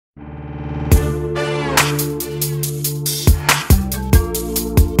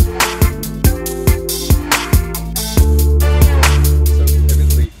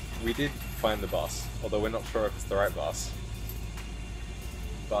find the bus, although we're not sure if it's the right bus.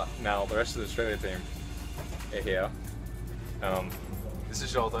 But now the rest of the Australia team are here. This is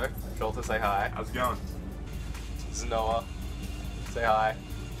Sholto. Sholto, say hi. How's it going? This is Noah. Say hi.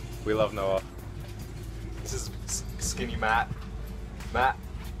 We love Noah. This is Skinny Matt. Matt.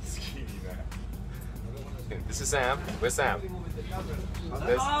 Skinny Matt. This is Sam. Where's Sam?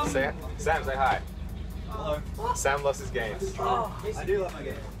 Sam, say hi. Hello. Sam loves his games. Oh, I do love my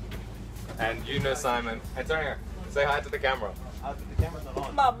game. And you know Simon. Antonio, say hi to the camera. The camera's not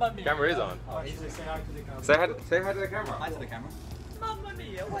on. Mamma mia. Camera is on. Oh, easily say hi to the camera. Say hi to the camera. Hi to the camera. Mamma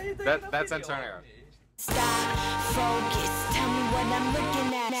mia, why are you taking That's a video? Antonio. Stop, focus, tell me what I'm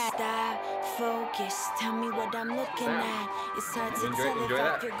looking at. Stop, focus, tell me what I'm looking at. It's hard to tell if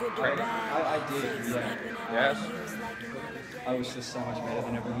I feel good or bad. I did, yeah. Yes? I was just so much better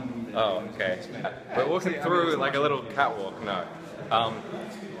than everyone. Oh, okay. We're walking through like a little catwalk,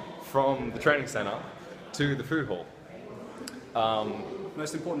 from the training center to the food hall.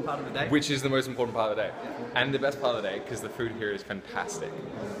 Most important part of the day. Which is the most important part of the day. And the best part of the day, because the food here is fantastic.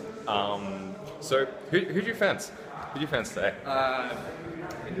 So, who'd you fence? Who'd you fence today?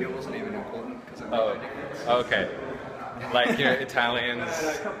 It wasn't even important because it Oh, okay. Like, you know, Italians,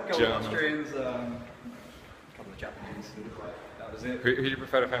 couple Germans. of Austrians, a couple of Japanese. That was it. Who do you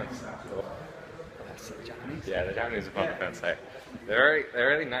prefer to fence? The Japanese? Yeah, the Japanese are fun to fence, hey. They're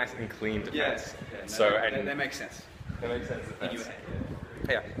really nice and clean to fence. So, and that makes sense. that makes sense to fence.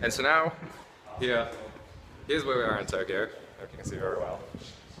 Yeah, and so now, here's where we are in Tokyo. I hope you can see very well.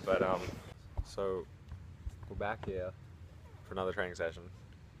 But, so, we're back here for another training session,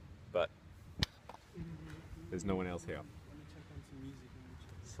 but there's no one else here.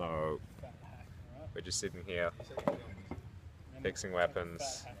 So, we're just sitting here, fixing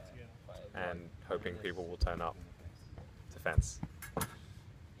weapons, and hoping people will turn up to fence.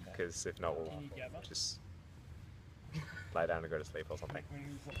 Because if not, we'll just lie down and go to sleep or something.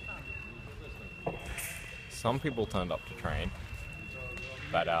 Some people turned up to train,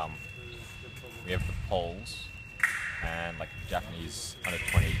 but we have the Poles and like Japanese under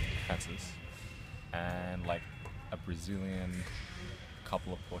 20 fences, and like a Brazilian,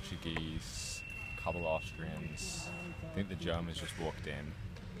 couple of Portuguese, couple of Austrians. I think the Germans just walked in.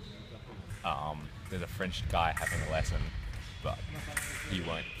 There's a French guy having a lesson, but he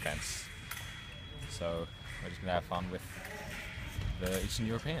won't fence. So we're just gonna have fun with the Eastern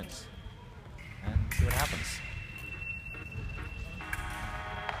Europeans and see what happens.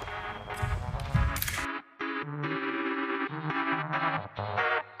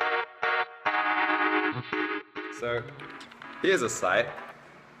 So here's a sight.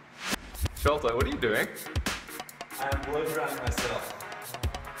 Sholto, what are you doing? I'm blow drying myself.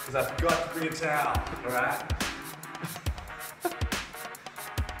 Because I've got to bring a towel, alright?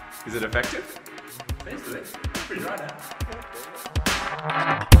 Is it effective? Basically, pretty dry now.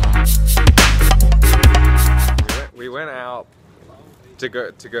 We went out to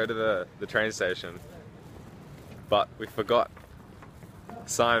go to the train station, but we forgot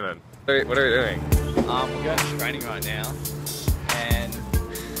Simon. What are we doing? We're going to training right now, and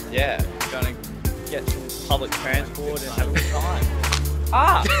yeah, we're going to get some public transport and have a good time.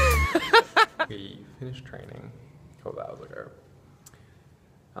 We finished training a couple of hours ago,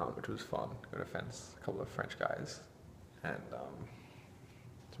 which was fun. Got a fence, a couple of French guys, and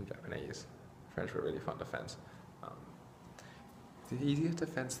some Japanese. French were really fun to fence. It's easier to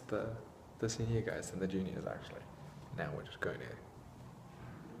fence the senior guys than the juniors actually. Now we're just going to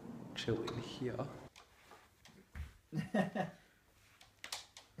chill in here.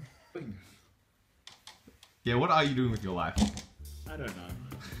 Yeah, what are you doing with your life? I don't know.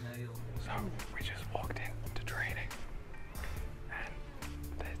 So we just walked into training and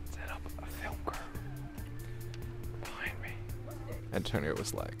they set up a film crew behind me. Antonio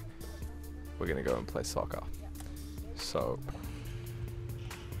was like, we're gonna go and play soccer. So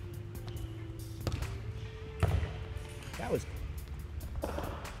That was...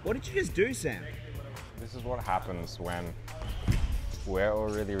 What did you just do, Sam? this is what happens when we're all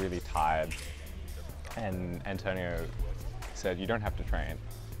really, really tired. And Antonio said, you don't have to train,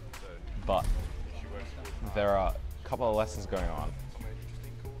 but there are a couple of lessons going on.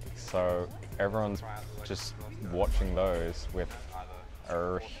 So everyone's just watching those with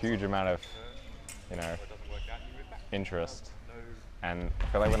a huge amount of, interest. And I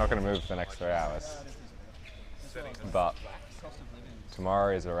feel like we're not going to move for the next 3 hours. But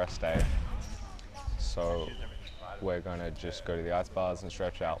tomorrow is a rest day. So we're going to just go to the ice bars and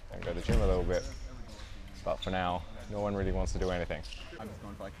stretch out and go to the gym a little bit. But for now, no one really wants to do anything. I'm just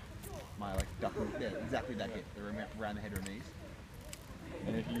going for my duck, yeah, exactly that hit, around the head or knees.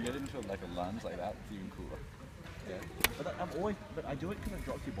 And if you get into like a lunge like that, it's even cooler. Yeah. But I do it because it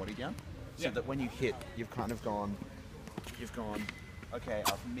drops your body down, so that when you hit, you've gone, okay,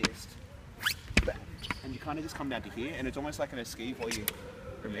 I've missed, and you kind of just come down to here, and it's almost like an escape while you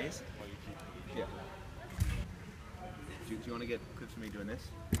release. Yeah. Do you want to get clips of me doing this?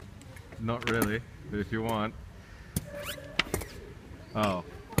 Not really, but if you want. Oh,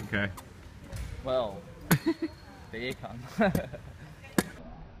 okay. Well, there you come.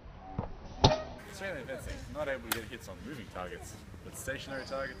 Australian fencing, not able to get hits on moving targets, but stationary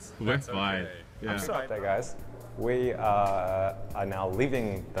targets. We're that's fine. okay. Yeah. Sorry, Hey guys, we are now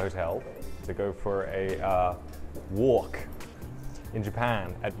leaving the hotel to go for a walk in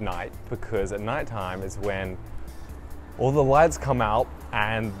Japan at night, because at night time is when all the lights come out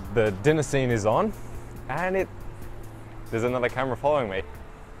and the dinner scene is on, and there's another camera following me.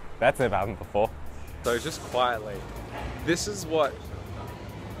 That's never happened before. So just quietly, this is what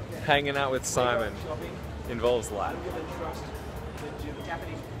hanging out with Simon involves like. I'm gonna trust the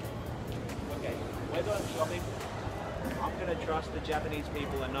Japanese. Okay, we're going shopping. I'm gonna trust the Japanese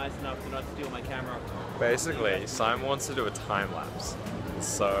people are nice enough to not steal my camera. Basically, Simon wants to do a time lapse.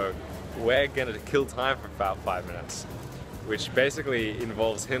 So we're gonna kill time for about 5 minutes, which basically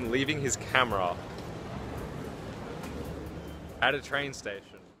involves him leaving his camera at a train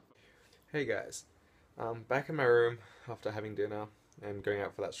station. Hey guys, back in my room after having dinner and going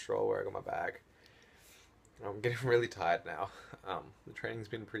out for that stroll where I got my bag. I'm getting really tired now. The training's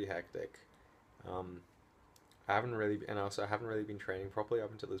been pretty hectic. I haven't really been training properly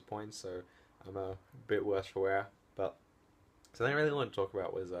up until this point, so I'm a bit worse for wear. But something I really wanted to talk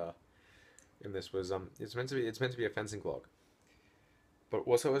about was it's meant to be a fencing vlog. But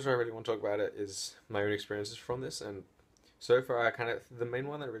what I really want to talk about it is my own experiences from this, and so far the main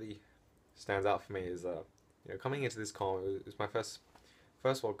one that really stands out for me is coming into this comp, it was my first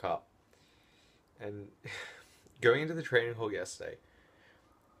World Cup, and going into the training hall yesterday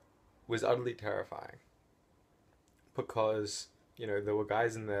was utterly terrifying, because there were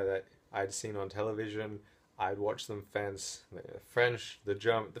guys in there that I'd seen on television. I'd watched them fence, the French and the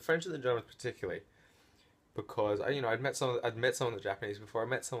Germans particularly, because I'd met some of the Japanese before. I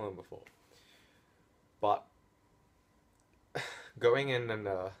met some of them before, but going in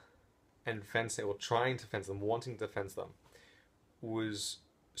and fencing, or trying to fence them, wanting to fence them, was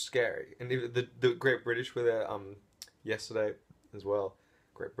scary. And even the Great British were there yesterday as well.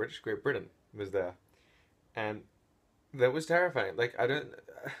 Great Britain was there, and that was terrifying. Like,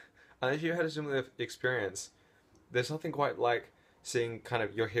 unless you had a similar experience, there's nothing quite like seeing kind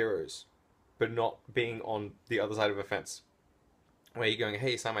of your heroes, but not being on the other side of a fence, where you're going,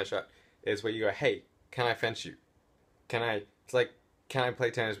 hey, sign my shot. Is where you go, hey, can I fence you? Can I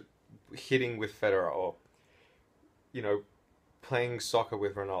play tennis, hitting with Federer, or playing soccer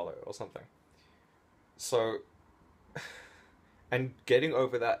with Ronaldo or something. So, and getting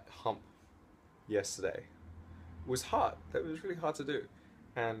over that hump yesterday was hard. That was really hard to do,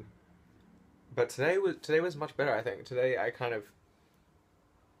 but today was much better. I think today I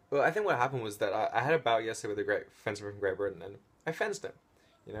think what happened was that I had a bout yesterday with a great fencer from Great Britain, and I fenced him,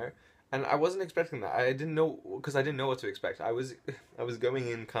 and I wasn't expecting that. I didn't know, because I didn't know what to expect. I was going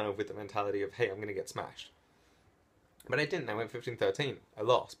in kind of with the mentality of, hey, I'm gonna get smashed, but I didn't. I went 15-13. I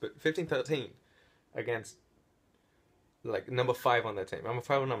lost, but 15-13 against like number 5 on their team. Number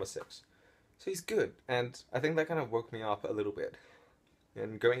 5 or number 6. So he's good, and I think that kind of woke me up a little bit.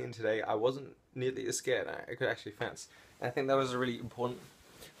 And going in today, I wasn't nearly as scared. I could actually fence. And I think that was a really important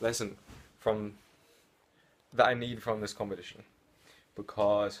lesson that I need from this competition,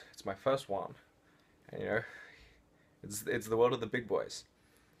 because it's my first one, and it's the world of the big boys.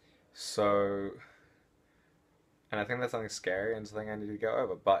 So, and I think that's something scary and something I need to go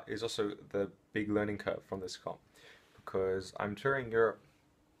over. But it's also the big learning curve from this comp, because I'm touring Europe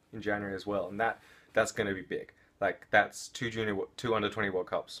in January as well, and that's going to be big. Like, that's 2 under-20 World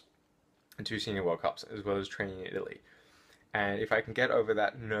Cups and 2 senior World Cups, as well as training in Italy. And if I can get over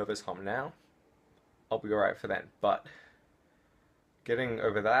that nervous hump now, I'll be alright for then. But getting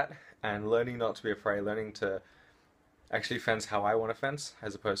over that and learning not to be afraid, learning to actually fence how I want to fence,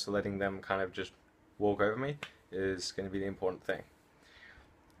 as opposed to letting them kind of just walk over me, is going to be the important thing.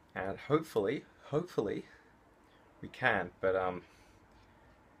 And hopefully we can. But I'm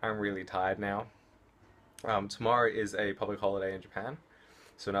really tired now. Tomorrow is a public holiday in Japan,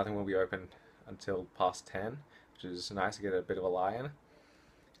 so nothing will be open until past 10, which is nice to get a bit of a lie-in.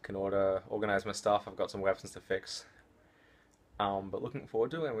 Can organize my stuff. I've got some weapons to fix. But looking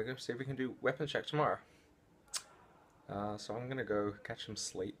forward to it, and we're going to see if we can do weapons check tomorrow. So I'm going to go catch some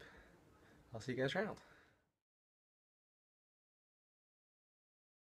sleep. I'll see you guys around.